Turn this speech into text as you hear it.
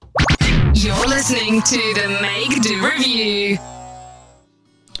You're listening to the Make Do Review.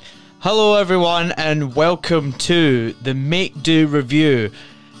 Hello everyone and welcome to the Make Do Review.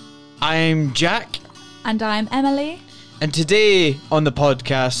 I'm Jack. And I'm Emily. And today on the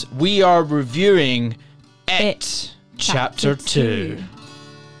podcast we are reviewing It Chapter 2.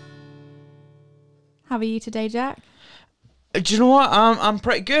 How are you today, Jack? Do you know what? I'm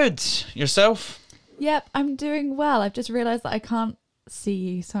pretty good. Yourself? Yep, I'm doing well. I've just realised that I can't see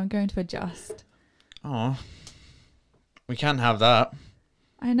you, so I'm going to adjust. Oh, we can't have that.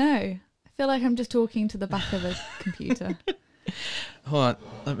 I know. I feel like I'm just talking to the back of a computer. Hold on,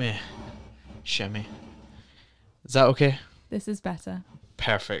 let me shimmy. Is that okay? This is better.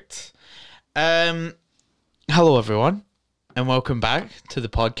 Perfect. Hello everyone, and welcome back to the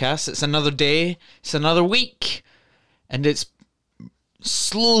podcast. It's another day, it's another week, and it's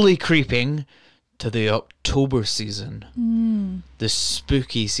slowly creeping to the October season, the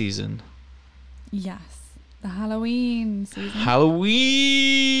spooky season. Yes, the Halloween season.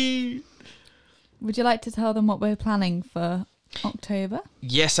 Halloween! Would you like to tell them what we're planning for October?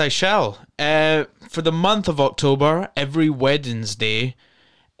 Yes, I shall. For the month of October, every Wednesday,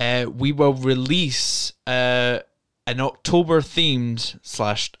 we will release an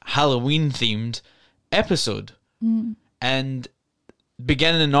October-themed / Halloween-themed episode. And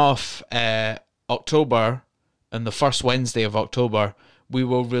beginning off October, on the first Wednesday of October, we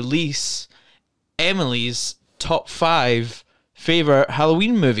will release Emily's top 5 favourite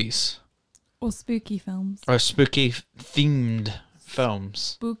Halloween movies. Or spooky films. Or spooky-themed films.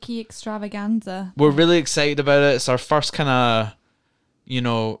 Spooky extravaganza. We're really excited about it. It's our first kind of,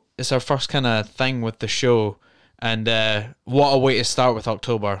 it's our first kind of thing with the show. And what a way to start with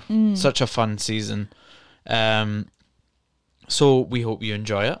October. Such a fun season. So we hope you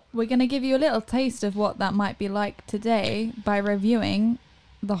enjoy it. We're going to give you a little taste of what that might be like today by reviewing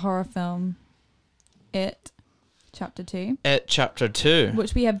the horror film It Chapter 2. It Chapter 2.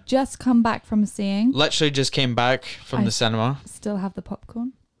 Which we have just come back from seeing. Literally just came back from the cinema. Still have the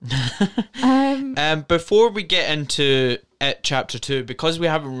popcorn. Before we get into It Chapter 2, because we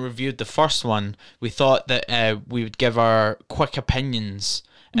haven't reviewed the first one, we thought that we would give our quick opinions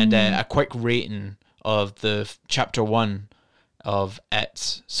and a quick rating of the Chapter 1 of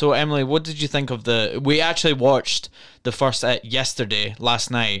It. So Emily, what did you think of we actually watched the first It yesterday,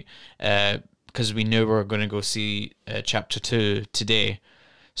 last night, because we knew we were going to go see Chapter 2 today.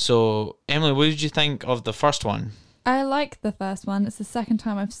 So Emily, what did you think of the first one? I like the first one. It's the second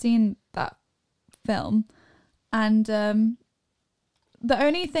time I've seen that film. And the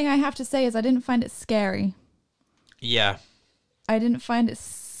only thing I have to say is I didn't find it scary. Yeah. I didn't find it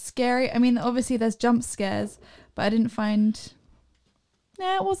scary. I mean, obviously there's jump scares, but I didn't find...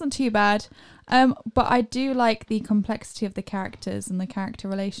 Yeah, it wasn't too bad. But I do like the complexity of the characters and the character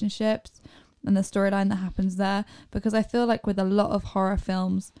relationships and the storyline that happens there, because I feel like with a lot of horror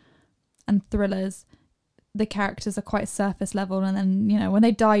films and thrillers, the characters are quite surface level, and then, when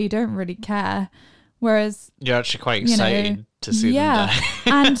they die, you don't really care. Whereas... You're actually quite excited to see them die.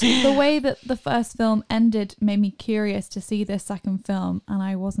 And the way that the first film ended made me curious to see this second film, and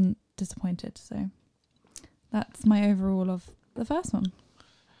I wasn't disappointed. So that's my overall of the first one.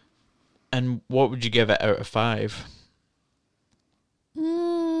 And what would you give it out of 5?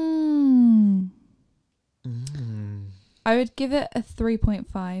 I would give it a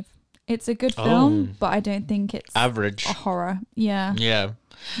 3.5. It's a good film, but I don't think it's average a horror. Yeah. Yeah.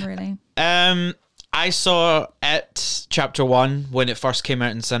 Really. I saw It Chapter 1 when it first came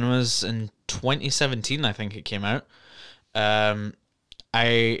out in cinemas in 2017, I think it came out.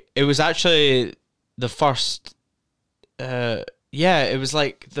 It was actually the first it was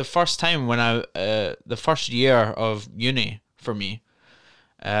like the first time when the first year of uni for me.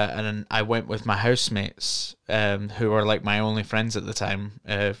 And then I went with my housemates, who were like my only friends at the time,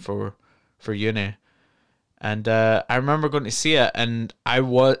 for uni. And I remember going to see it, and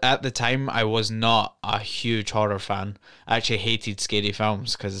at the time I was not a huge horror fan. I actually hated scary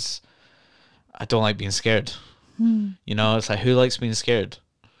films because I don't like being scared. It's like, who likes being scared?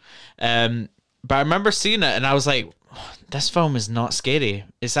 But I remember seeing it, and I was like, this film is not scary.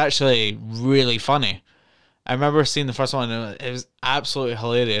 It's actually really funny. I remember seeing the first one, and it was absolutely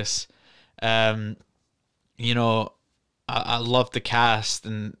hilarious. I loved the cast,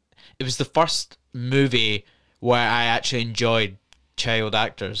 and it was the first movie where I actually enjoyed child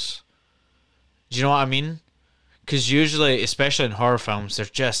actors. Do you know what I mean? Because usually, especially in horror films, they're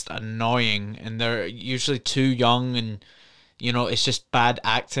just annoying, and they're usually too young, and it's just bad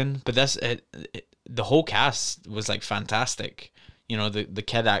acting. But the whole cast was like fantastic. The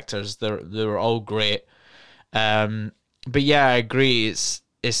kid actors, they were all great. But yeah, I agree.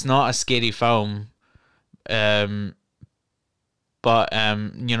 it's not a scary film. But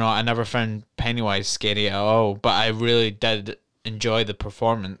I never found Pennywise scary at all. But I really did enjoy the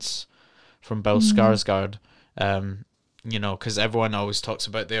performance from Bill Skarsgård. Because everyone always talks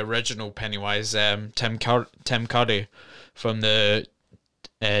about the original Pennywise, Tim Curry, from the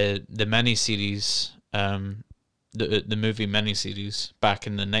miniseries, the movie miniseries back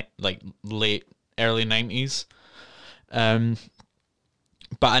in the late early 90s.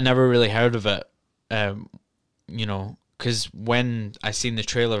 But I never really heard of it. Because when I seen the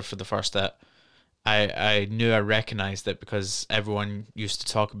trailer for the first bit, I knew I recognized it because everyone used to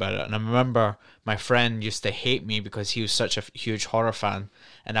talk about it. And I remember my friend used to hate me because he was such a huge horror fan,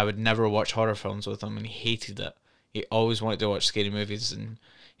 and I would never watch horror films with him, and he hated it. He always wanted to watch scary movies, and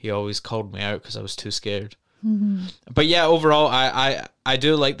he always called me out because I was too scared. Mm-hmm. But yeah, overall, I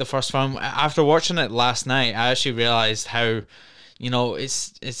do like the first film. After watching it last night, I actually realized how,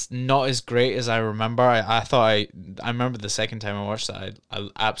 it's not as great as I remember. I thought I remember the second time I watched it, I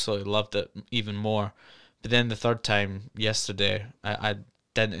absolutely loved it even more. But then the third time yesterday, I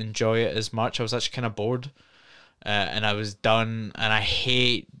didn't enjoy it as much. I was actually kind of bored, and I was done. And I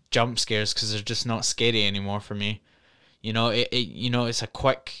hate jump scares because they're just not scary anymore for me. It's a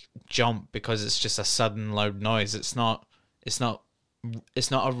quick jump because it's just a sudden loud noise. It's not a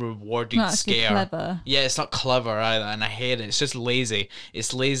rewarding not scare. Clever. Yeah, it's not clever either, and I hate it. It's just lazy.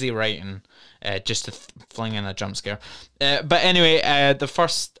 It's lazy writing, just to fling in a jump scare. But anyway, the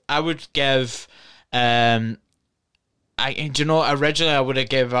first I would give, originally I would have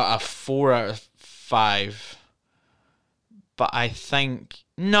given it a 4 out of 5, but I think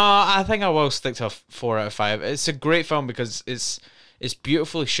I will stick to a 4 out of 5. It's a great film because it's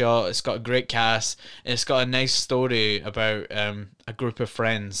beautifully shot. It's got a great cast. And it's got a nice story about a group of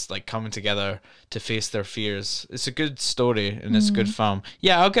friends coming together to face their fears. It's a good story and it's a good film.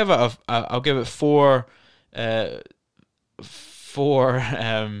 Yeah, I'll give it 4. 4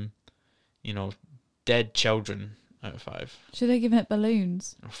 dead children out of 5. Should I give it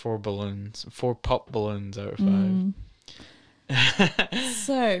balloons? 4 balloons. 4 pop balloons out of 5.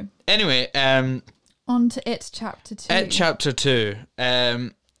 So anyway, on to It Chapter 2. It Chapter 2,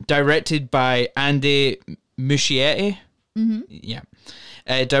 directed by Andy Muschietti. Mm-hmm. Yeah.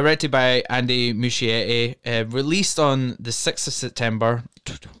 Directed by Andy Muschietti, released on the 6th of September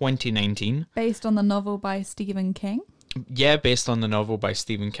 2019. Based on the novel by Stephen King. Yeah, based on the novel by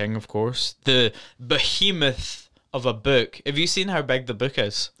Stephen King, of course. The behemoth of a book. Have you seen how big the book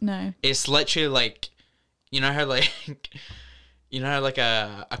is? No. It's literally how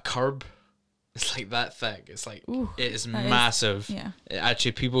a curb. It's like that thick. It's like, ooh, it is massive. Yeah.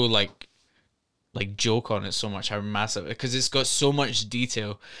 Actually, people like joke on it so much how massive, because it's got so much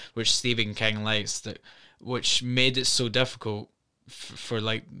detail, which Stephen King likes, which made it so difficult for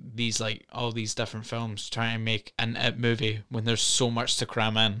these all these different films trying to make an It movie when there's so much to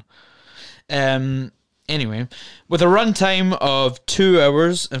cram in. Anyway, with a runtime of 2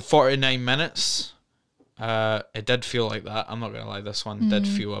 hours and 49 minutes, it did feel like that. I'm not gonna lie, this one did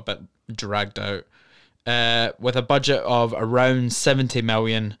feel a bit dragged out. With a budget of around 70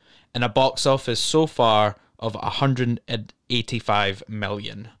 million and a box office so far of 185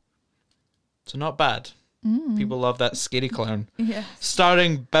 million. So not bad. People love that scary clown. Yeah.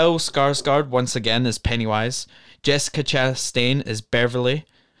 Starring Bill Skarsgård once again as Pennywise, Jessica Chastain as Beverly,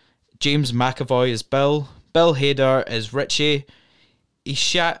 James McAvoy as Bill Hader as Richie,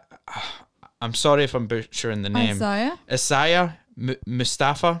 I'm sorry if I'm butchering the name. Isaiah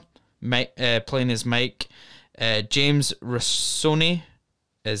Mustafa, playing as Mike, James Rossoni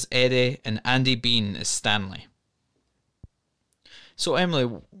as Eddie, and Andy Bean as Stanley. So Emily,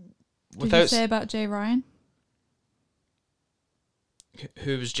 did you say about Jay Ryan?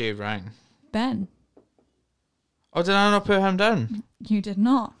 Who was Jay Ryan? Ben. Oh, did I not put him down? You did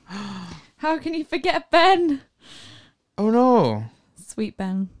not. How can you forget Ben? Oh no. Sweet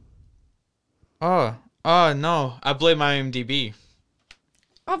Ben. Oh no. I blame IMDb.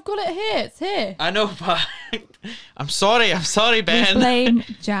 I've got it here. It's here. I know, but I'm sorry, Ben. We blame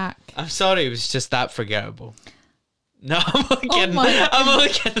Jack. I'm sorry, it was just that forgettable. No, I'm only kidding. I'm only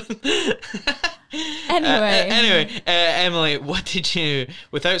kidding. Anyway, Emily, what did you,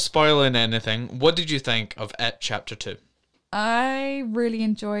 without spoiling anything, what did you think of It Chapter 2? I really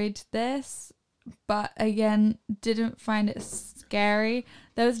enjoyed this, but again, didn't find it scary.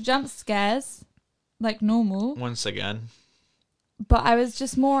 There was jump scares, like normal. Once again. But I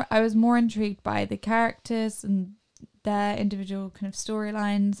was more intrigued by the characters and their individual kind of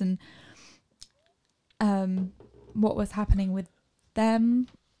storylines and what was happening with them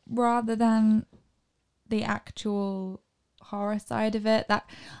rather than the actual horror side of it.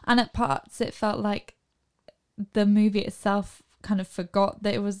 And at parts it felt like the movie itself kind of forgot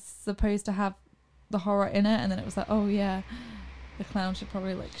that it was supposed to have the horror in it, and then it was like, oh yeah, the clown should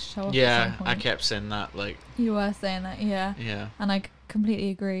probably like show up. Yeah, at some point. I kept saying that. Like, You were saying that, yeah. yeah. And I completely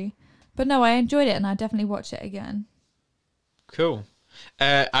agree. But no, I enjoyed it, and I definitely watch it again. Cool.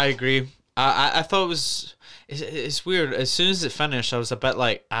 I agree. I thought it was. It's weird. As soon as it finished, I was a bit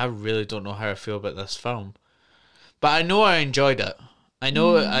like, I really don't know how I feel about this film, but I know I enjoyed it. I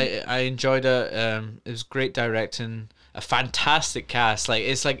know I enjoyed it. It was great directing, a fantastic cast.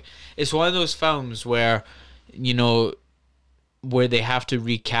 It's one of those films where, you know, where they have to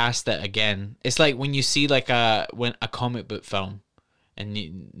recast it again. It's like when you see like a comic book film,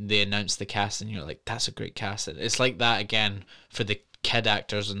 and they announce the cast, and you're like, that's a great cast. It's like that again for the kid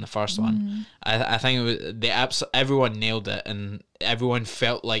actors in the first one. I think it was everyone nailed it, and everyone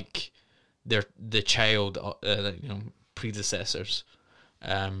felt like they're the child, predecessors.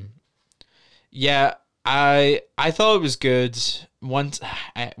 Yeah, I thought it was good. Once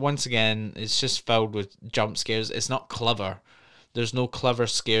again, it's just filled with jump scares. It's not clever. There's no clever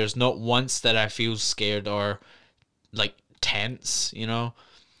scares. Not once that I feel scared or like tense, you know.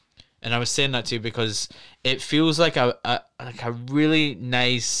 And I was saying that too because it feels like a really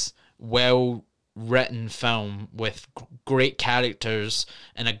nice, well written film with great characters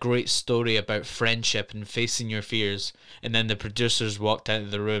and a great story about friendship and facing your fears. And then the producers walked out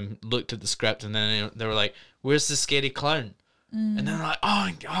of the room, looked at the script, and then they were like, "Where's the scary clown?" And then they're like,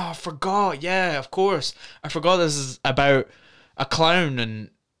 "Oh, I forgot. Yeah, of course, I forgot this is about a clown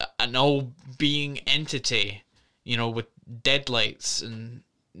and an all-being entity, you know, with deadlights and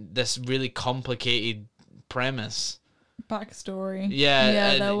this really complicated premise." Backstory.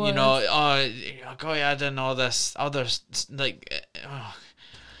 Yeah, there was. you know, I got you add in all this other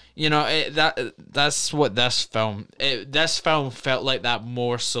you know, that's what this film. This film felt like that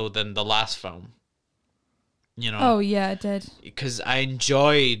more so than the last film. You know. Oh yeah, it did. Because I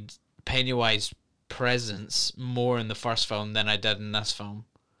enjoyed Pennywise presence more in the first film than I did in this film.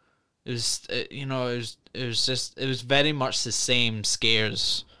 It was, it was very much the same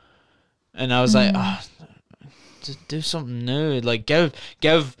scares, and I was like, just do something new. Like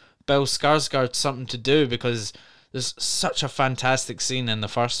give Bill Skarsgård something to do, because there's such a fantastic scene in the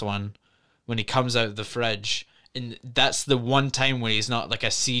first one when he comes out of the fridge, and that's the one time where he's not like a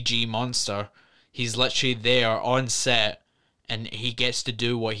CG monster. He's literally there on set, and he gets to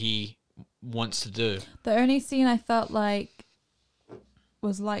do what he wants to do. The only scene I felt like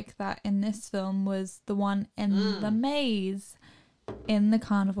was like that in this film was the one in the maze in the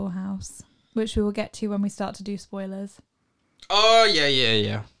carnival house, which we will get to when we start to do spoilers. Oh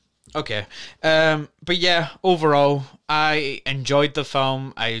yeah. Okay. But yeah, overall I enjoyed the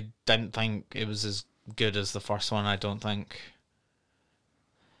film. I didn't think it was as good as the first one, I don't think.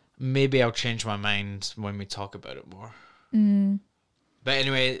 Maybe I'll change my mind when we talk about it more. But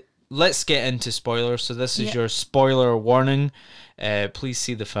anyway, let's get into spoilers. So this is your spoiler warning. Please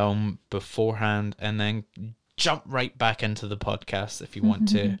see the film beforehand and then jump right back into the podcast if you want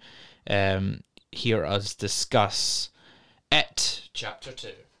to hear us discuss It Chapter 2.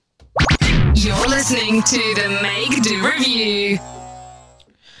 You're listening to the Make Do Review.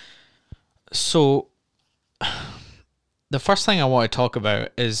 So, the first thing I want to talk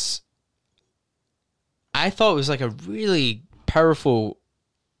about is I thought it was like a really powerful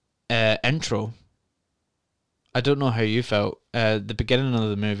intro. I don't know how you felt. The beginning of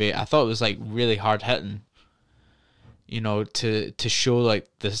the movie, I thought it was like really hard hitting. You know, to show like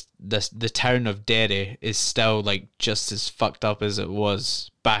the town of Derry is still like just as fucked up as it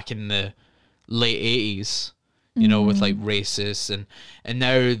was back in the late 80s. You know, with like racists and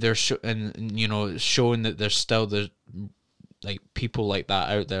now they're showing that there's still like people like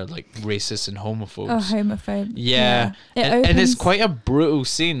that out there, like racists and homophobes. Oh, homophobe. Yeah. And it's quite a brutal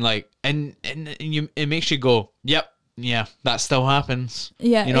scene, like, and it makes you go, yep, yeah, that still happens.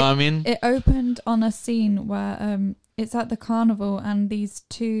 Yeah. You know what I mean? It opened on a scene where it's at the carnival and these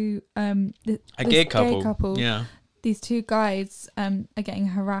two a gay couple. Yeah. These two guys are getting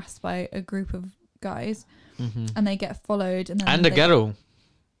harassed by a group of guys, and they get followed, and then a girl.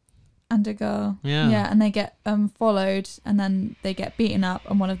 And a girl. Yeah, and they get followed, and then they get beaten up,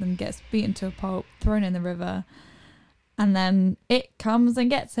 and one of them gets beaten to a pulp, thrown in the river, and then it comes and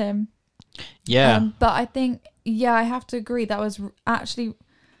gets him. Yeah. But I think, I have to agree, that was actually,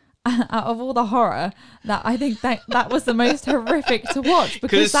 out of all the horror, that I think that was the most horrific to watch,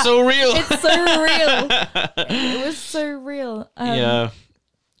 because it's so real. It's so real. It was so real. Yeah.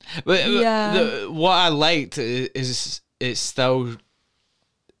 But what I liked is it's still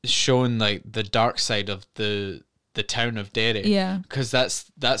showing like the dark side of the the town of Derry. Yeah. Because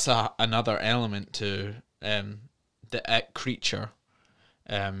that's another element to the It creature.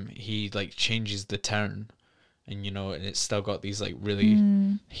 He like changes the town, and and it's still got these like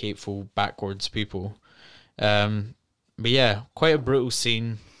really hateful backwards people. But yeah, quite a brutal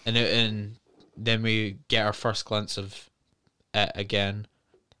scene, and then we get our first glance of It again.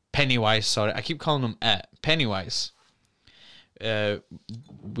 Pennywise, sorry, I keep calling him It. Pennywise.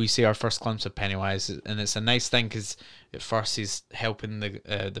 We see our first glimpse of Pennywise, and it's a nice thing because at first he's helping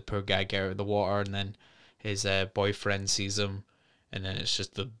the poor guy get out of the water, and then his boyfriend sees him, and then it's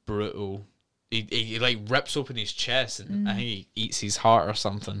just the brutal. He like rips open his chest, and I think he eats his heart or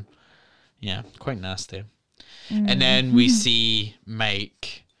something. Yeah, quite nasty. And then we see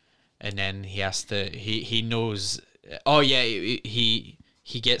Mike, and then he has to. He knows. Oh yeah, he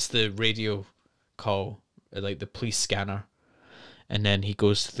gets the radio call, like the police scanner. And then he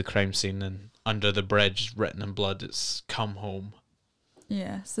goes to the crime scene, and under the bridge, written in blood, it's "Come home."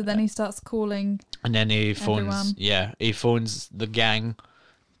 Yeah. So then he starts calling. And then he phones. Everyone. Yeah, he phones the gang,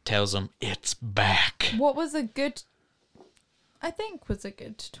 tells them it's back. What was a good, I think, was a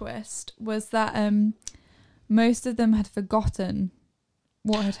good twist was that most of them had forgotten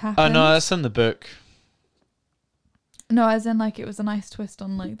what had happened. Oh no, that's in the book. No, as in like it was a nice twist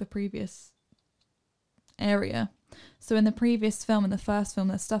on like the previous area. So in the previous film, in the first film,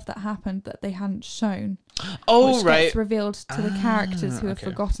 there's stuff that happened that they hadn't shown. Oh, which right. gets revealed to the characters who have okay.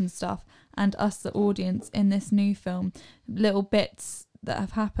 forgotten stuff, and us, the audience, in this new film, little bits that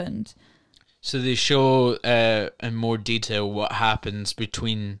have happened. So they show in more detail what happens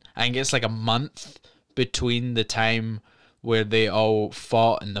between, I think it's like a month between the time where they all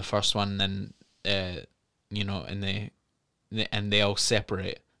fought in the first one, and then, and they all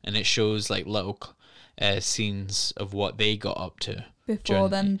separate, and it shows like little scenes of what they got up to. Before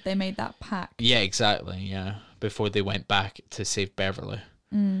then, they made that pact. Yeah, exactly, yeah. Before they went back to save Beverly.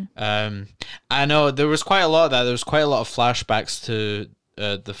 I know, there was quite a lot of that. There was quite a lot of flashbacks to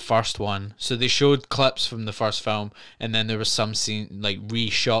the first one. So they showed clips from the first film, and then there was some scene, like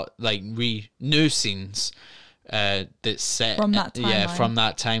reshot, like new scenes that's set From that timeline. Yeah, from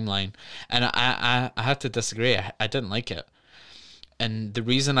that timeline. And I had to disagree. I didn't like it. And the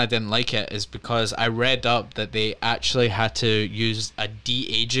reason I didn't like it is because I read up that they actually had to use a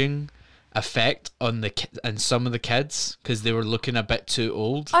de-aging effect on and some of the kids because they were looking a bit too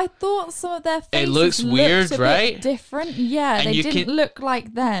old. I thought some of their faces looks weird, looked a right? bit different. Yeah, And they you didn't can- look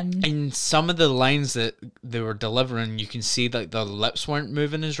like them. And some of the lines that they were delivering, you can see that the lips weren't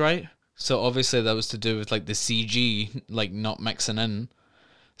moving as right. So obviously that was to do with like the CG, like not mixing in.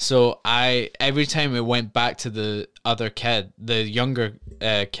 So every time it went back to the other kid, the younger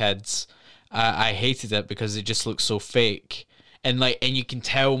kids, I hated it because it just looked so fake. And you can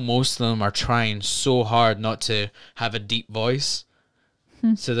tell most of them are trying so hard not to have a deep voice.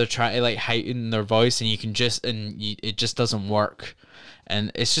 So they're trying to like heighten their voice, and you can it just doesn't work.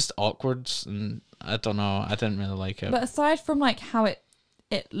 And it's just awkward, and I don't know, I didn't really like it. But aside from like how it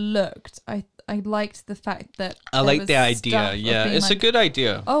looked, I liked the fact that I there like was the idea, stuff of yeah. being It's a like, good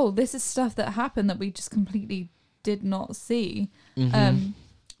idea. oh, this is stuff that happened that we just completely did not see.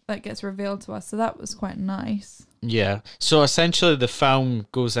 That gets revealed to us. So that was quite nice. Yeah. So essentially the film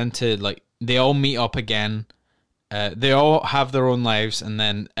goes into like they all meet up again. They all have their own lives, and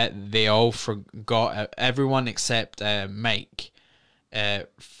then they all forgot, everyone except Mike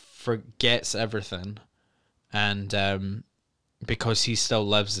forgets everything. And because he still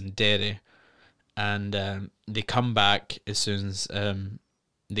lives in Derry. And they come back as soon as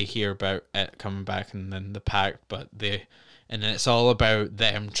they hear about it coming back, and then the pact. And it's all about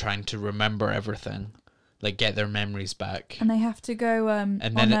them trying to remember everything, like get their memories back. And they have to go on their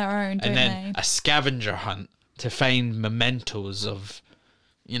own, don't and then they? a scavenger hunt to find mementos of,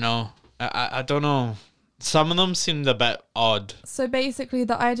 I don't know. Some of them seemed a bit odd. So basically,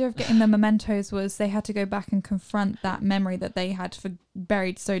 the idea of getting the mementos was they had to go back and confront that memory that they had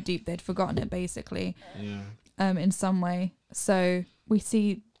buried so deep they'd forgotten it, basically. Yeah. In some way. So we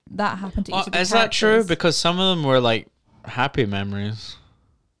see that happen to each of the Is that true? characters. Because some of them were like happy memories.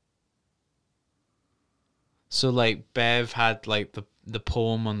 So like Bev had like the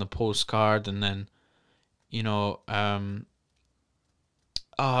poem on the postcard, and then what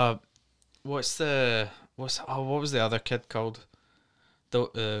was the other kid called? That's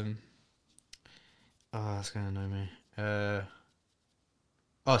gonna annoy me.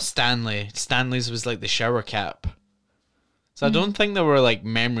 Stanley. Stanley's was like the shower cap. So I don't think there were like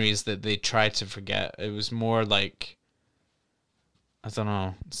memories that they tried to forget. It was more like, I don't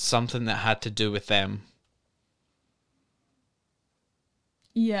know, something that had to do with them.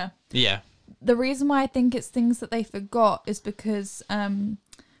 Yeah. Yeah. the reason why I think it's things that they forgot is because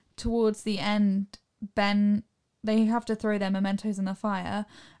towards the end, they have to throw their mementos in the fire,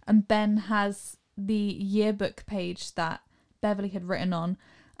 and Ben has the yearbook page that Beverly had written on,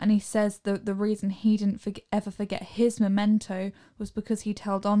 and he says the reason he didn't ever forget his memento was because he'd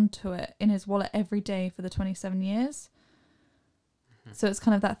held on to it in his wallet every day for the 27 years. So it's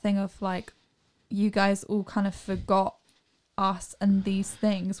kind of that thing of like, you guys all kind of forgot us and these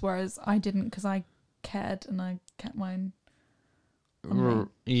things, whereas I didn't, because I cared and I kept mine on me.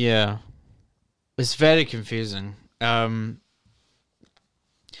 Yeah. It's very confusing. So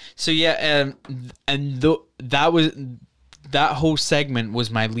yeah, and that whole segment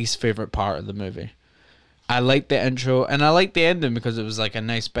was my least favorite part of the movie. I liked the intro and I liked the ending because it was like a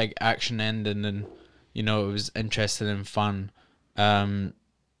nice big action ending, and you know, it was interesting and fun.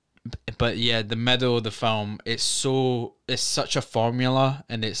 But yeah, the middle of the film, it's such a formula,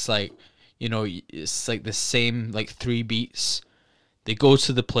 and it's like, you know, it's like the same like 3 beats. They go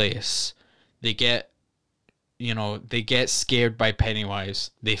to the place, they get scared by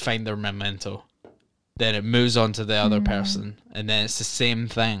Pennywise, they find their memento, then it moves on to the other person, and then it's the same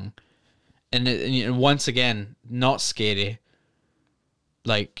thing, and once again, not scary,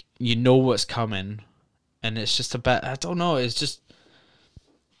 like, you know what's coming, and it's just a bit, I don't know, it's just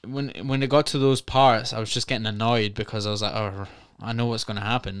when it got to those parts, I was just getting annoyed because I was like, oh, I know what's going to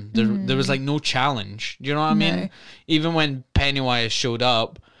happen. There was like no challenge. Do you know what I mean? Even when Pennywise showed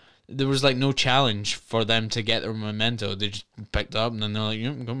up, there was like no challenge for them to get their memento. They just picked up and then they're like,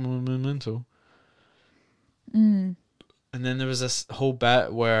 "Yep, got my memento." And then there was this whole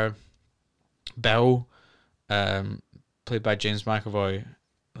bit where Bill, played by James McAvoy,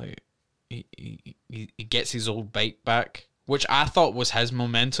 like he gets his old bike back, which I thought was his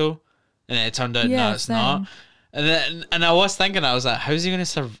memento, and it turned out no, it's not. And I was thinking, I was like, how's he going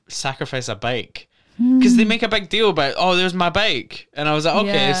to sacrifice a bike? Because they make a big deal about, oh, there's my bike. And I was like,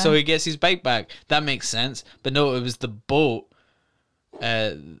 okay, so he gets his bike back. That makes sense. But no, it was the boat,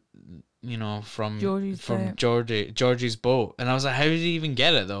 you know, from Georgie's boat. And I was like, how did he even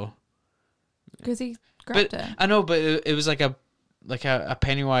get it, though? Because he grabbed it. I know, but it was like a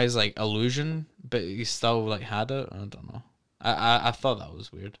Pennywise, like, illusion, but he still, like, had it. I don't know. I thought that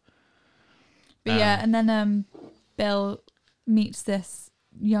was weird. But yeah, and then Bill meets this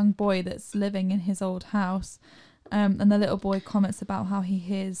young boy that's living in his old house, and the little boy comments about how he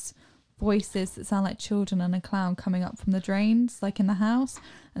hears voices that sound like children and a clown coming up from the drains, like in the house.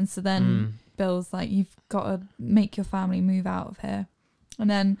 And so then Bill's like, you've got to make your family move out of here. And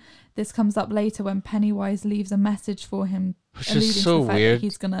then this comes up later when Pennywise leaves a message for him, which alluding is so to the fact weird. that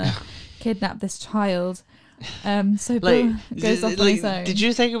he's gonna kidnap this child. So Bill goes off on his own. Did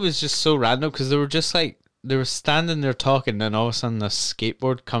you think it was just so random? Because they were just like, they were standing there talking, and all of a sudden the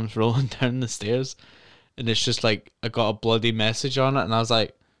skateboard comes rolling down the stairs, and it's just like, I got a bloody message on it, and I was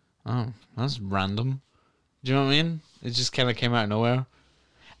like, oh, that's random. Do you know what I mean? It just kind of came out of nowhere.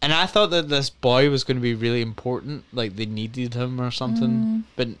 And I thought that this boy was going to be really important, like they needed him or something,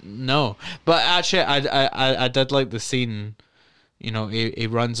 but no. But actually, I did like the scene. You know, he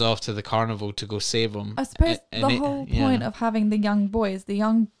runs off to the carnival to go save him. I suppose the whole point of having the young boy is the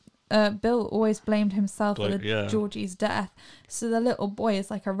young Bill always blamed himself for Georgie's death. So the little boy is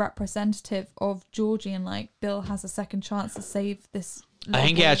like a representative of Georgie, and like Bill has a second chance to save this. I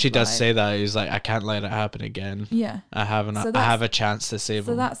think he actually does say that. He's like, I can't let it happen again. Yeah. I have a chance to save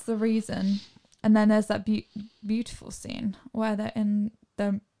him. So that's the reason. And then there's that beautiful scene where they're in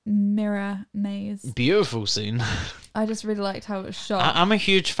the mirror maze. Beautiful scene. I just really liked how it was shot. I'm a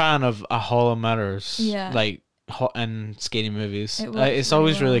huge fan of a hall of mirrors. Yeah. Like hot and scary movies. It's really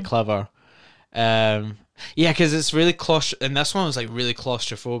always really well. clever. Yeah, because it's really and this one was like really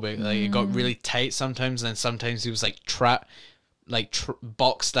claustrophobic. Like it got really tight sometimes, and then sometimes he was like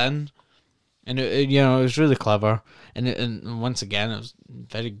boxed in, and it was really clever. And once again, it was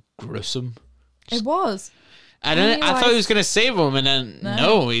very gruesome. It was. I thought he was gonna save him, and then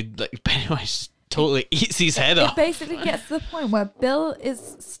no, he like Pennywise totally eats his head off. It basically gets to the point where Bill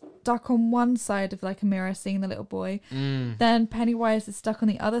is stuck on one side of like a mirror seeing the little boy. Then Pennywise is stuck on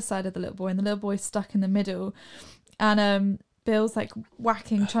the other side of the little boy, and the little boy's stuck in the middle. And Bill's like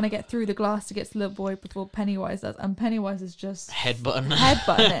whacking, trying to get through the glass to get to the little boy before Pennywise does. And Pennywise is just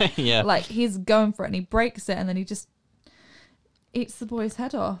headbutting it. Yeah. Like he's going for it, and he breaks it, and then he just eats the boy's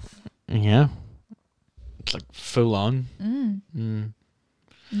head off. Yeah. It's like full on.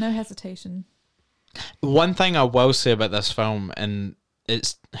 No hesitation. One thing I will say about this film, and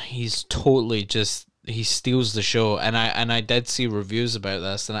he's totally just, he steals the show, and I did see reviews about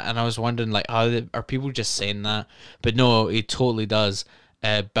this, and I was wondering like, are people just saying that? But no, he totally does.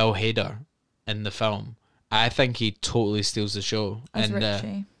 Bill Hader in the film, I think he totally steals the show. As and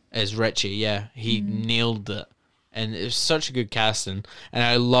Richie. As Richie, yeah, he nailed it, and it was such a good casting. And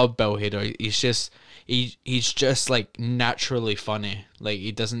I love Bill Hader. He's just like naturally funny. Like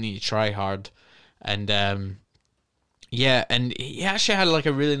he doesn't need to try hard, and yeah, and he actually had like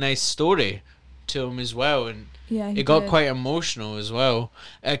a really nice story to him as well, and Yeah, he it got did. quite emotional as well,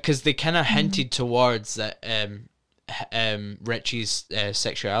 because they kind of hinted towards that Richie's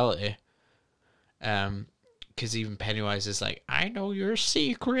sexuality, because even Pennywise is like, I know your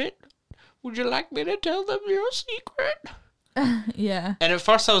secret. Would you like me to tell them your secret? Yeah. And at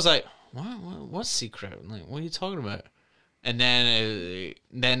first I was like, what secret? Like, what are you talking about? And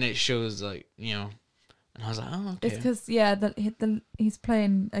then it shows, like, you know, and I was like, oh, okay. It's because, yeah, he's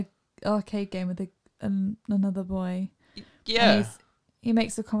playing a arcade game with another boy. Yeah. And he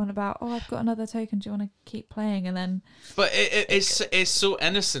makes a comment about, oh, I've got another token. Do you want to keep playing? And then... But it's so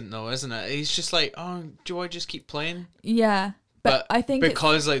innocent, though, isn't it? He's just like, oh, do I just keep playing? Yeah. But I think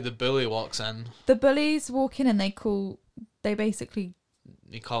because, like, the bully walks in. The bullies walk in and they basically...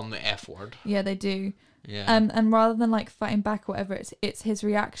 They call him the F word. Yeah, they do. Yeah. And rather than, like, fighting back or whatever, it's his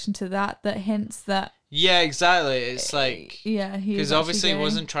reaction to that hints that... Yeah, exactly. It's like... Yeah, he... Because obviously he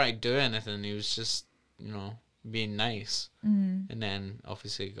wasn't trying to do anything. He was just, you know, being nice. And then,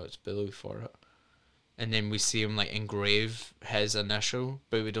 obviously, he got bullied for it. And then we see him, like, engrave his initial,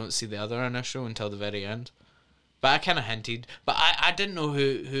 but we don't see the other initial until the very end. But I kind of hinted. But I didn't know who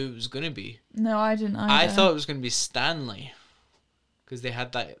it was going to be. No, I didn't either. I thought it was going to be Stanley. Because they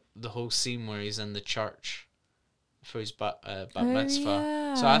had the whole scene where he's in the church for his bat mitzvah.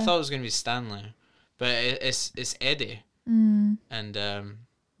 Yeah. So I thought it was going to be Stanley. But it's Eddie. And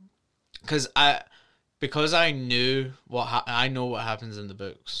because I knew I know what happens in the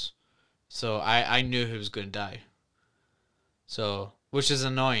books. So I knew who was going to die. So, which is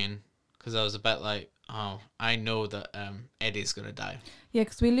annoying, because I was a bit like, oh, I know that Eddie's going to die. Yeah,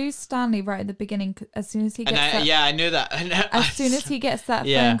 because we lose Stanley right at the beginning. As soon as he gets I knew that. as soon as he gets that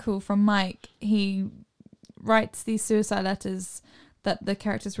phone call from Mike, he writes these suicide letters that the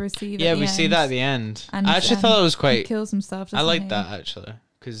characters receive. Yeah, at the we end, see that at the end. and, I actually thought it was he quite... kills himself. I doesn't like he? that, actually,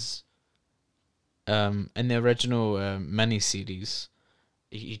 because in the original mini-series,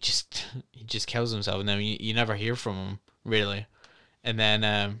 he just kills himself, and then you never hear from him, really. And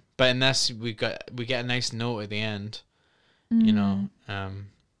then, but in this, we get a nice note at the end, you know,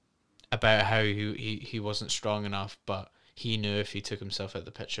 about how he wasn't strong enough, but he knew if he took himself out of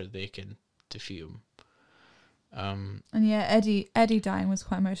the picture, they can defeat him. And yeah, Eddie dying was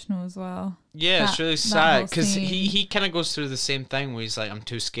quite emotional as well. Yeah, it's That- really that sad, whole because scene. he kind of goes through the same thing where he's like, I'm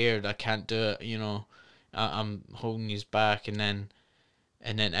too scared, I can't do it, you know, I'm holding his back, and then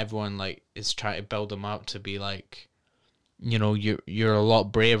everyone, like, is trying to build him up to be like, you know, you're a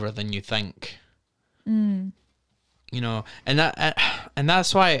lot braver than you think. You know, and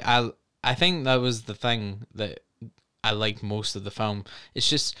that's why I think that was the thing that I liked most of the film. It's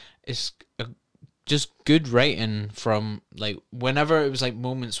just good writing from, like, whenever it was like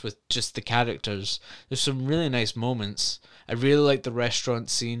moments with just the characters. There's some really nice moments. I really like the restaurant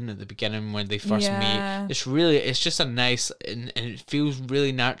scene at the beginning when they first Yeah. meet. It's just a nice, and it feels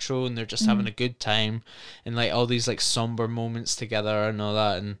really natural, and they're just having a good time, and like all these like somber moments together and all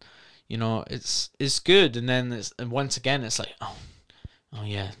that, and you know, it's good. And then once again it's like, oh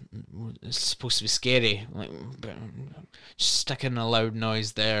yeah, it's supposed to be scary, like just sticking a loud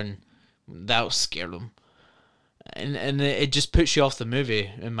noise there, and that'll scare them. And it just puts you off the movie,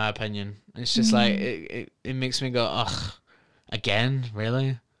 in my opinion. It's just like it makes me go, ugh, again,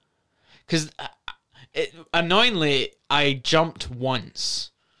 really? Because annoyingly, I jumped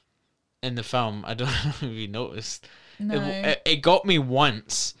once in the film. I don't know if you noticed. No. It got me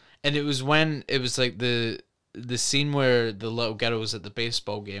once, and it was when it was like the scene where the little girl was at the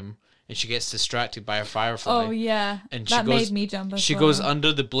baseball game, and she gets distracted by a firefly. Oh yeah, And that she goes, made me jump. As She well. goes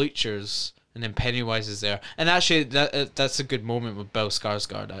under the bleachers, and then Pennywise is there. And actually, that's a good moment with Bill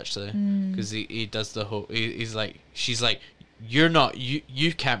Skarsgård, actually, because he does the whole. He's like, she's like, you're not,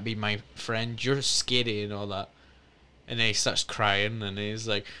 you can't be my friend. You're scary and all that. And then he starts crying, and he's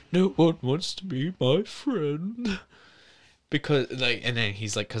like, no one wants to be my friend. Because, like, and then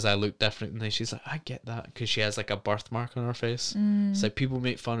he's like, because I look different. And then she's like, I get that, because she has like a birthmark on her face. It's like, people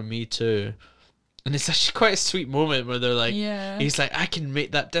make fun of me too. And it's actually quite a sweet moment where they're like, Yeah. he's like, I can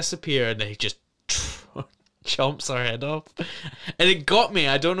make that disappear, and then he just chomps her head off. And it got me.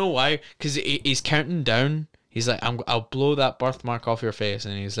 I don't know why, because he's counting down. He's like, I'll blow that birthmark off your face,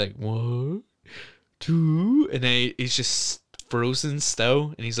 and he's like, 1, 2, and then he's just frozen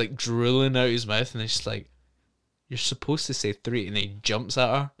still, and he's like drooling out his mouth, and it's just like, you're supposed to say 3, and he jumps at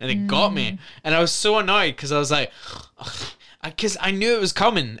her, and it got me, and I was so annoyed because I was like, because I knew it was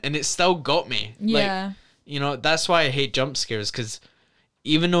coming, and it still got me. Yeah. Like, that's why I hate jump scares, because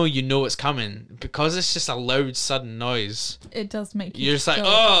even though you know it's coming, because it's just a loud, sudden noise, It does make you you're just like, feel-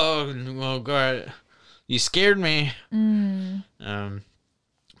 oh god, you scared me.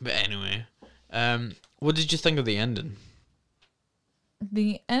 But anyway, what did you think of the ending?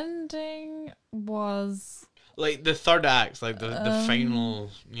 The ending was... Like the third act, like the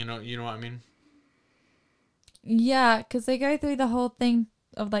final, you know what I mean? Yeah, because they go through the whole thing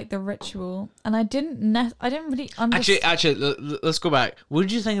of like the ritual, and I didn't really understand. Actually, let's go back. What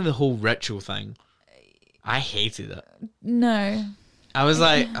did you think of the whole ritual thing? I hated it. No, I was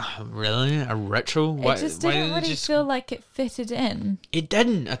like, oh, really? A ritual? it just didn't really feel like it fitted in. It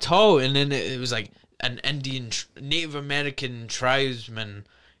didn't at all. And then it was like an Indian, Native American tribesman,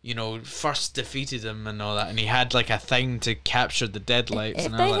 first defeated him and all that, and he had like a thing to capture the deadlights.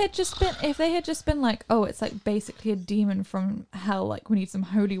 If and they had just been like, oh, it's like basically a demon from hell, like we need some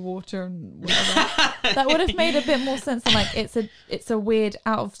holy water and whatever, that would have made a bit more sense than like it's a weird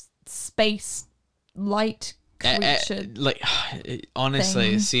out of space light creature. Honestly,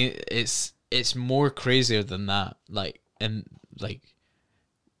 thing. see, it's more crazier than that. Like in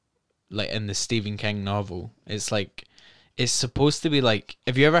the Stephen King novel, it's like, it's supposed to be like,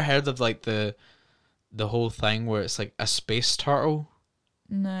 have you ever heard of like the whole thing where it's like a space turtle?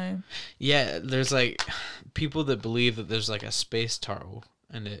 No. Yeah, there's like people that believe that there's like a space turtle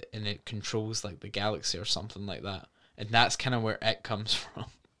and it controls like the galaxy or something like that. And that's kind of where it comes from.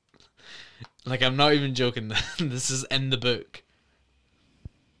 Like, I'm not even joking. This is in the book.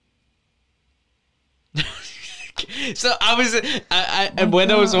 So I was, and when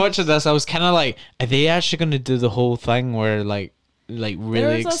I was watching this, I was kind of like, are they actually going to do the whole thing where like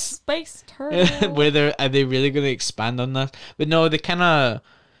really, There's a space turtle. are they really going to expand on that? But no, they kind of,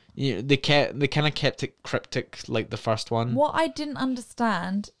 they kind of kept it cryptic like the first one. What I didn't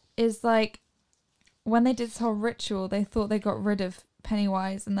understand is like when they did this whole ritual, they thought they got rid of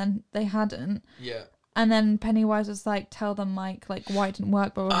Pennywise, and then they hadn't. Yeah. And then Pennywise was like, tell them, Mike, like, why it didn't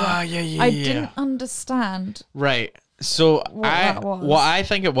work, blah, blah, blah. Yeah. I didn't understand. Right. So that was. what I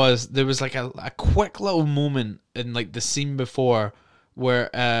think it was, there was like a quick little moment in like the scene before where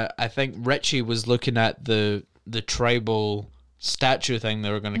I think Richie was looking at the tribal statue thing they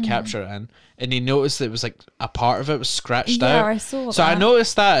were going to capture it in, and he noticed that it was like a part of it was scratched out. Yeah, I saw that. So I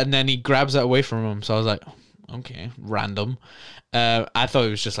noticed that, and then he grabs it away from him. So I was like, okay, random. I thought it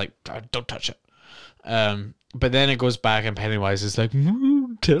was just like, don't touch it. But then it goes back and Pennywise is like, no,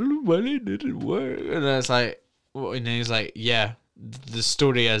 tell him why it didn't work. And it's like, and then he's like, yeah, the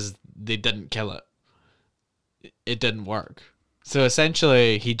story is they didn't kill it. It didn't work. So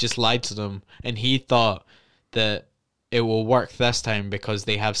essentially he just lied to them, and he thought that it will work this time because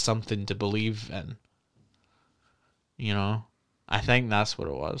they have something to believe in. I think that's what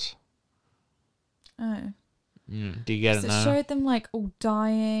it was. Oh. Do you get it So now? it showed them like all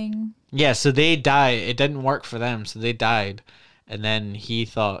dying. Yeah, so they die. It didn't work for them, so they died. And then he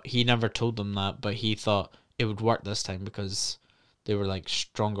never told them that, but he thought it would work this time because they were like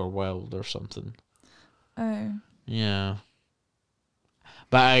stronger willed or something. Oh. Yeah.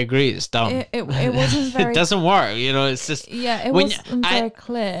 But I agree, it's dumb. It wasn't very... It doesn't work, it's just... Yeah, it when wasn't very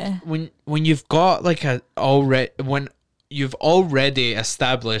clear. When you've got like when you've already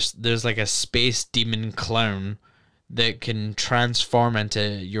established there's like a space demon clown that can transform into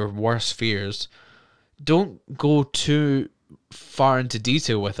your worst fears, don't go too far into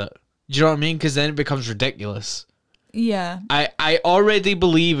detail with it. Do you know what I mean? Because then it becomes ridiculous. Yeah. I already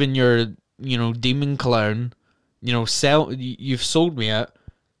believe in your, demon clown. You've sold me it.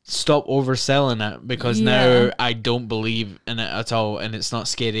 Stop overselling it, because now I don't believe in it at all, and it's not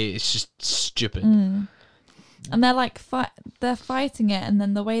scary. It's just stupid. And they're like they're fighting it, and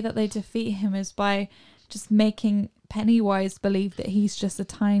then the way that they defeat him is by just making Pennywise believe that he's just a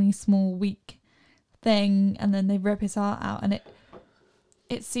tiny, small, weak thing, and then they rip his heart out, and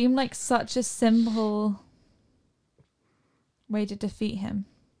it seemed like such a simple way to defeat him.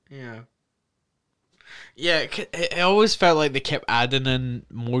 Yeah, it always felt like they kept adding in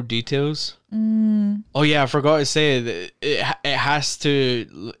more details. Oh yeah, I forgot to say that it has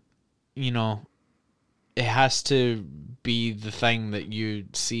to, it has to be the thing that you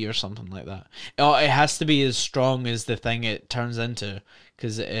see or something like that. Oh, it has to be as strong as the thing it turns into.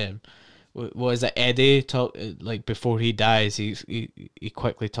 Because what is it? Eddie like before he dies, he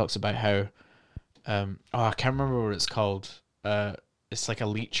quickly talks about how, I can't remember what it's called. It's like a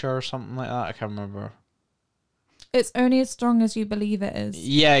leecher or something like that. I can't remember. It's only as strong as you believe it is.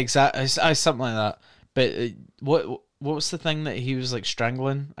 Yeah, exactly. Something like that. But what was the thing that he was like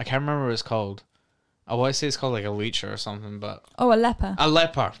strangling? I can't remember what it's called. I want to say it's called like a leech or something, but Oh, a leper. a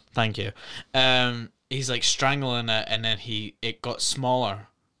leper. Thank you. He's like strangling it, and then it got smaller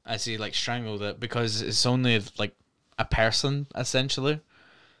as he like strangled it because it's only like a person essentially.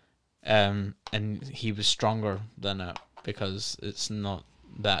 And he was stronger than it because it's not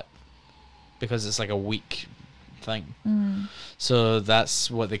that, because it's like a weak thing. So that's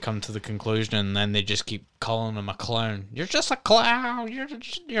what they come to the conclusion, and then they just keep calling him a clown. You're just a clown.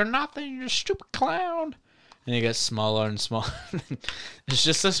 You're nothing. You're a stupid clown. And he gets smaller and smaller. It's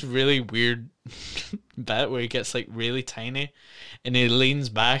just this really weird bit where he gets like really tiny, and he leans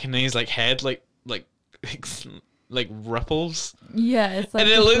back, and then his like head like ripples. Yeah, it's like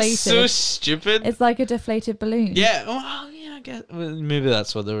And it deflated. looks so stupid. It's like a deflated balloon. Yeah, well, yeah, I guess maybe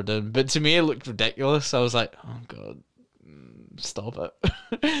that's what they were doing. But to me, it looked ridiculous. I was like, oh god, stop it.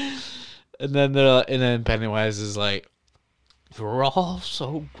 And then and then Pennywise is like, you're all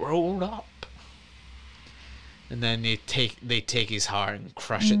so grown up. And then they take his heart and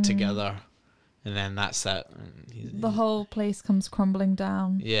crush it together, and then that's that. The whole place comes crumbling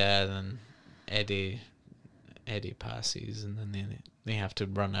down. Yeah, then Eddie passes, and then they have to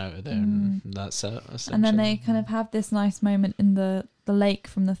run out of there, and that's it. And then they kind of have this nice moment in the lake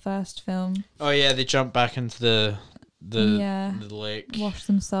from the first film. Oh yeah, they jump back into the lake. Wash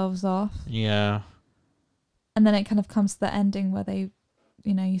themselves off. Yeah. And then it kind of comes to the ending where they,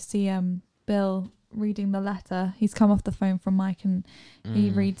 you see Bill reading the letter. He's come off the phone from Mike, and he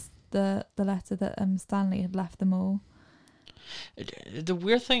reads the letter that Stanley had left them all. The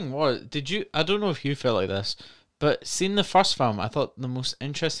weird thing was, I don't know if you felt like this, but seeing the first film, I thought the most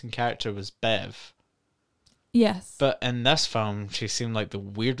interesting character was Bev. Yes. But in this film, she seemed like the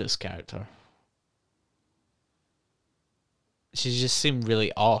weirdest character. She just seemed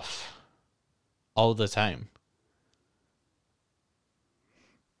really off all the time.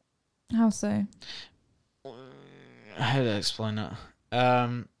 How so? How do I explain it?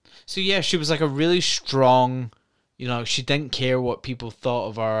 So yeah, she was like a really strong, she didn't care what people thought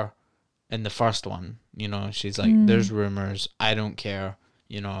of her in the first one. She's like, there's rumors, I don't care,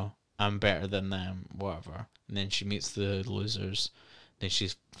 I'm better than them, whatever. And then she meets the losers, then she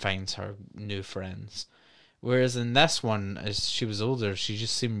finds her new friends. Whereas in this one, as she was older, she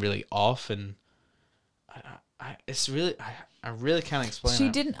just seemed really off, and I really can't explain it. She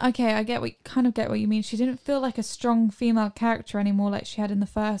didn't. Okay, I get what you mean. She didn't feel like a strong female character anymore, like she had in the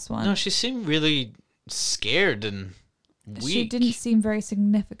first one. No, she seemed really scared and weak. She didn't seem very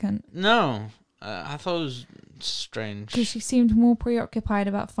significant. No, I thought it was strange. Because she seemed more preoccupied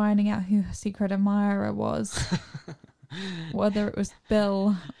about finding out who her secret admirer was. Whether it was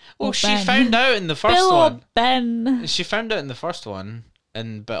Bill or she Ben. found out in the first Bill one. or Ben. She found out in the first one,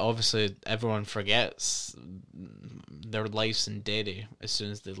 but obviously everyone forgets their life's in Derry as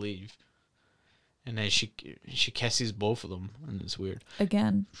soon as they leave. And then she kisses both of them, and it's weird.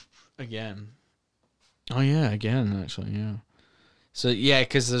 Again. Oh yeah, again actually, yeah. So yeah,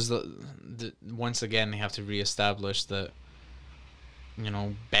 because there's the once again they have to reestablish that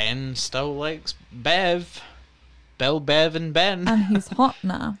Ben still likes Bev. Bill, Bev, and Ben. And he's hot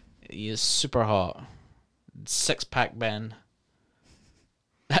now. He is super hot. 6-pack Ben.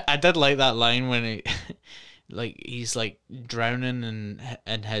 I did like that line when he's like drowning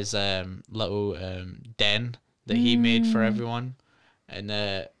in his little den that he made for everyone,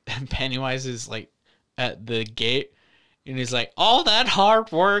 and Pennywise is like at the gate, and he's like, all that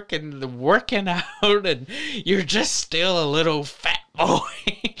hard work and the working out, and you're just still a little fat boy.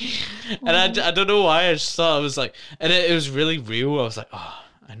 And I don't know why, I just thought it was like, and it was really real. I was like, oh,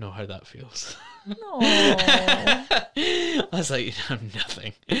 I know how that feels. I was like,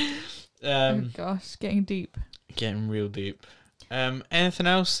 nothing. Oh gosh, getting deep. Getting real deep. Anything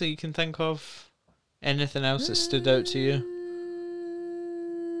else that you can think of? Anything else that stood out to you?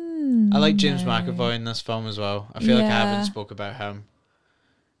 I like James McAvoy in this film as well. I feel like I haven't spoke about him.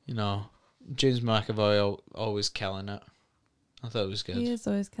 James McAvoy always killing it. I thought it was good. He is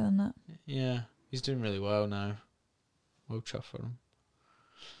always killing it. Yeah, he's doing really well now. Well chuffed for him.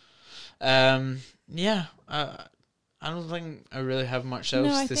 Yeah, I don't think I really have much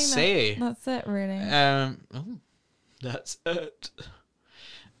else to say. That's it, really. That's it.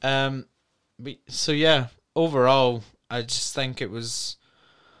 So yeah, overall, I just think it was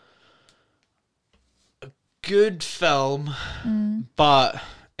a good film, but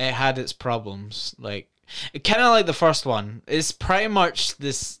it had its problems. Like, kind of like the first one. It's pretty much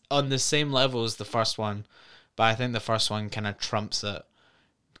this on the same level as the first one, but I think the first one kind of trumps it,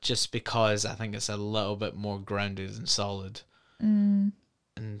 just because I think it's a little bit more grounded and solid. And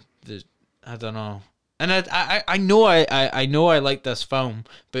I don't know. And I know I know I like this film,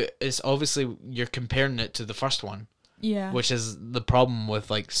 but it's obviously you're comparing it to the first one, Yeah. which is the problem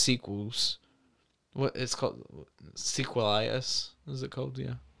with like sequels. What it's called, sequelitis, is it called?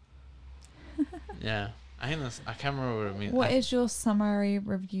 Yeah. Yeah, I think that's. I can't remember what it means. What is your summary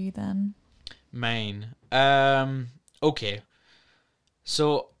review then? Mine? Okay.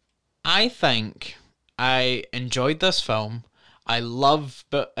 So, I think I enjoyed this film. I love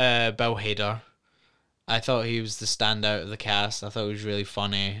Bill Hader. I thought he was the standout of the cast. I thought he was really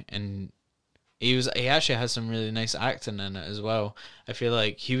funny, and he actually has some really nice acting in it as well. I feel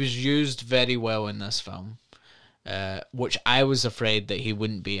like he was used very well in this film, which I was afraid that he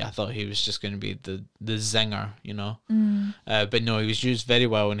wouldn't be. I thought he was just going to be the zinger, you know. But no, he was used very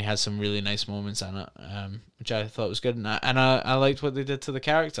well, and he has some really nice moments in it, which I thought was good. And I liked what they did to the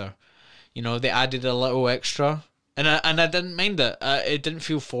character. You know, they added a little extra, and I didn't mind it. It didn't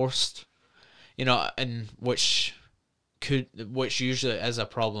feel forced. You know, and which usually is a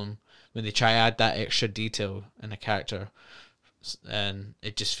problem when they try to add that extra detail in a character, and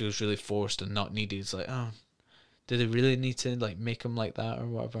it just feels really forced and not needed. It's like, oh, did they really need to like make him like that or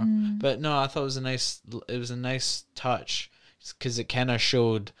whatever? But no, I thought it was a nice touch, because it kind of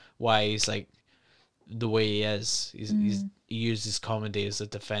showed why he's like the way he is. He uses comedy as a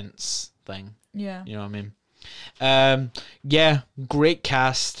defense thing. Yeah. You know what I mean? Yeah, great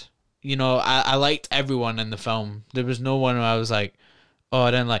cast. You know, I liked everyone in the film. There was no one who I was like, oh,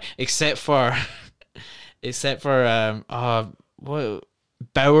 I didn't like, except for what,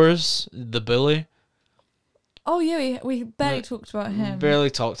 Bowers, the bully. Oh yeah, we barely talked about him.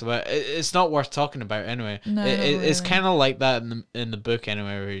 Barely talked about it. It's not worth talking about anyway. No, It's really. kind of like that in the book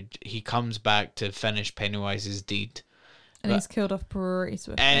anyway, where he comes back to finish Pennywise's deed. And he's killed off poor Reese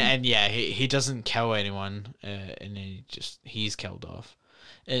with him. And yeah, he doesn't kill anyone, and he's killed off.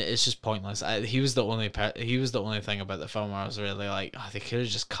 It's just pointless. He was the only thing about the film where I was really like, oh, they could have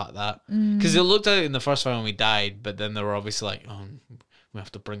just cut that, because it looked like in the first film he died, but then they were obviously like, oh, we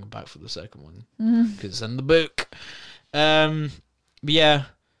have to bring him back for the second one because it's in the book. But yeah,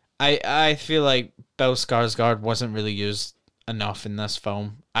 I feel like Bill Skarsgård wasn't really used enough in this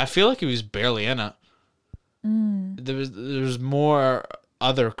film. I feel like he was barely in it. There was more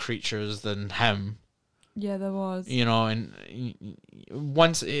other creatures than him. Yeah, there was. You know, and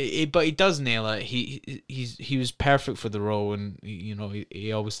but he does nail it. He was perfect for the role, and you know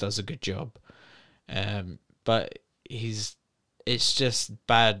he always does a good job. But it's just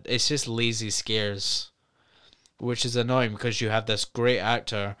bad. It's just lazy scares, which is annoying because you have this great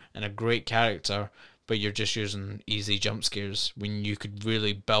actor and a great character, but you're just using easy jump scares when you could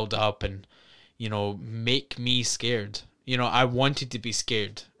really build up and, you know, make me scared. You know, I wanted to be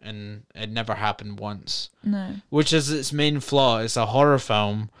scared, and it never happened once. No. Which is its main flaw. It's a horror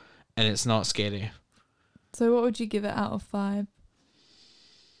film, and it's not scary. So what would you give it out of 5?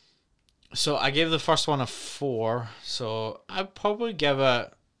 So I gave the first one a 4. So I'd probably give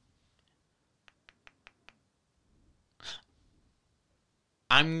it...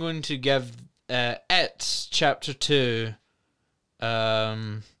 I'm going to give It, Chapter 2...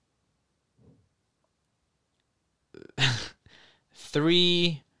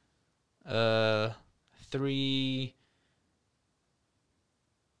 3 I'm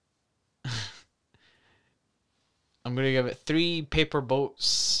gonna give it 3 paper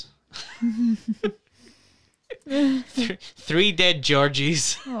boats. 3 dead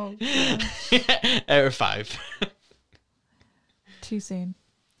Georgies. Oh, God. Out of 5. Too soon.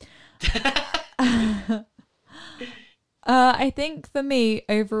 I think for me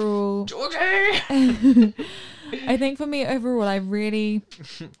overall, Georgie!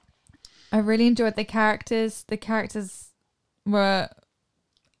 I really enjoyed the characters. The characters were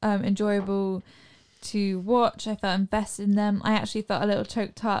enjoyable to watch. I felt invested in them. I actually felt a little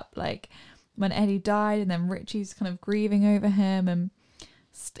choked up, like when Eddie died, and then Richie's kind of grieving over him, and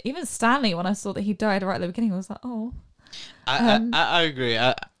even Stanley, when I saw that he died right at the beginning, I was like, oh. I agree.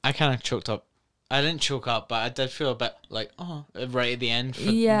 I kind of choked up. I didn't choke up, but I did feel a bit like, oh, right at the end for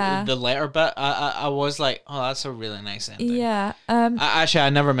the letter bit. I was like, oh, that's a really nice ending. Yeah. I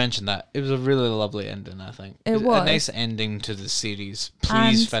never mentioned that. It was a really lovely ending, I think. It was a nice ending to the series.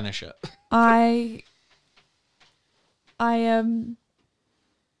 Please finish it. I can't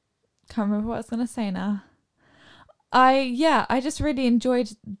remember what I was gonna say now. I just really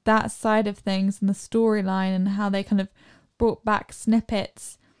enjoyed that side of things and the storyline and how they kind of brought back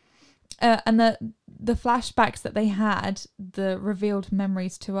snippets. And the flashbacks that they had, the revealed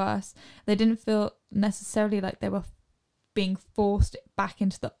memories to us, they didn't feel necessarily like they were being forced back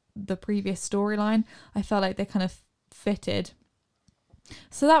into the previous storyline. I felt like they kind of fitted.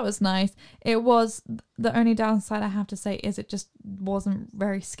 So that was nice. It was, the only downside I have to say is it just wasn't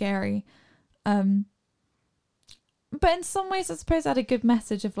very scary. But in some ways, I suppose it had a good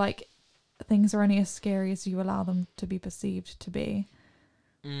message of like, things are only as scary as you allow them to be perceived to be,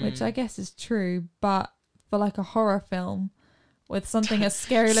 which I guess is true. But for like a horror film with something as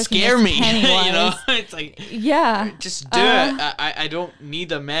scary looking Scare as me, Pennywise, you know? It's like, yeah, just do it. I don't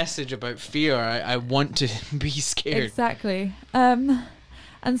need a message about fear. I want to be scared. exactly.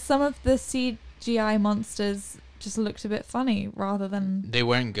 And some of the CGI monsters just looked a bit funny rather than They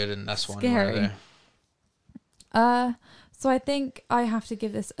weren't good in this one, scary. were they? So I think I have to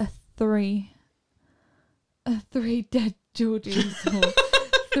give this a 3. A 3 dead Georgies or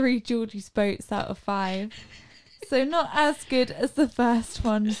 3 Georgie's boats out of 5. So not as good as the first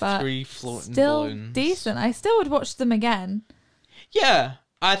one, but 3 floating still balloons. decent. I still would watch them again. Yeah,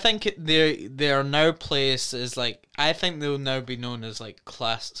 I think they are now placed as like, I think they'll now be known as like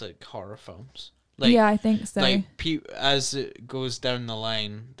classic horror films. Like, yeah, I think so. like as it goes down the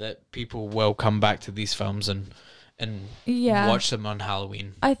line, that people will come back to these films and yeah. watch them on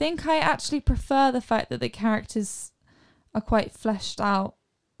Halloween. I think I actually prefer the fact that the characters are quite fleshed out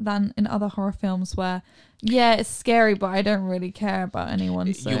than in other horror films where, yeah, it's scary, but I don't really care about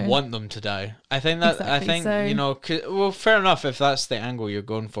anyone. So. You want them to die. I think that. Exactly, I think so- you know. Well, fair enough if that's the angle you're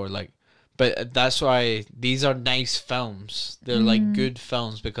going for. Like, but that's why these are nice films. They're like good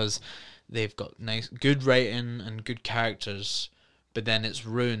films because they've got nice, good writing and good characters. But then it's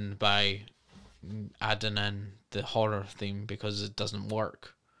ruined by adding in the horror theme because it doesn't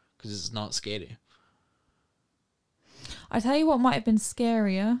work because it's not scary. I tell you what might have been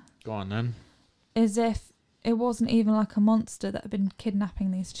scarier Go on then. is if it wasn't even like a monster that had been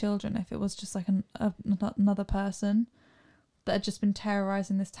kidnapping these children. If it was just like another person that had just been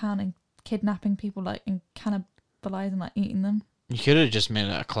terrorizing this town and kidnapping people, like, and cannibalizing, like eating them. You could have just made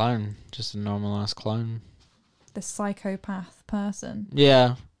it a clown, just a normal ass clown. This psychopath person.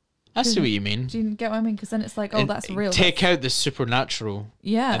 Yeah, I see what you mean. Do you get what I mean? Because then it's like, oh, And that's real. Take out the supernatural.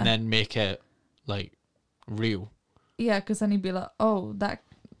 Yeah. And then make it like real. Yeah, because then you'd be like, oh,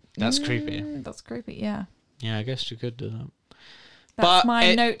 That's creepy. That's creepy, yeah. Yeah, I guess you could do that. That's But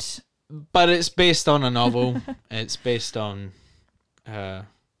my note. But it's based on a novel. It's based on, you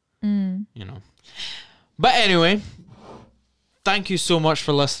know. But anyway, thank you so much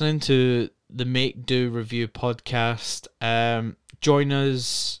for listening to the Make Do Review podcast. Join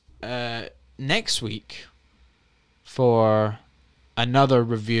us next week for another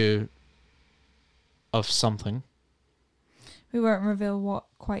review of something. We won't reveal what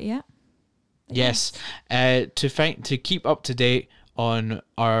quite yet. Yes, to keep up to date on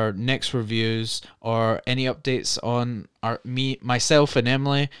our next reviews or any updates on myself and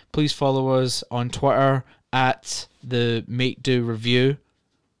Emily, please follow us on Twitter at the Make Do Review.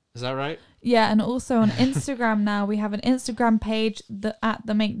 Is that right? Yeah, and also on Instagram now. We have an Instagram page at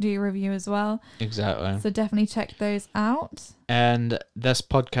the Make Do Review as well. Exactly. So definitely check those out. And this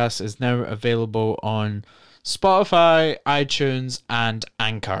podcast is now available on Spotify, iTunes, and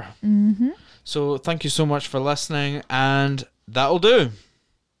Anchor. Mm-hmm. So thank you so much for listening, and that'll do.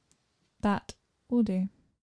 That will do.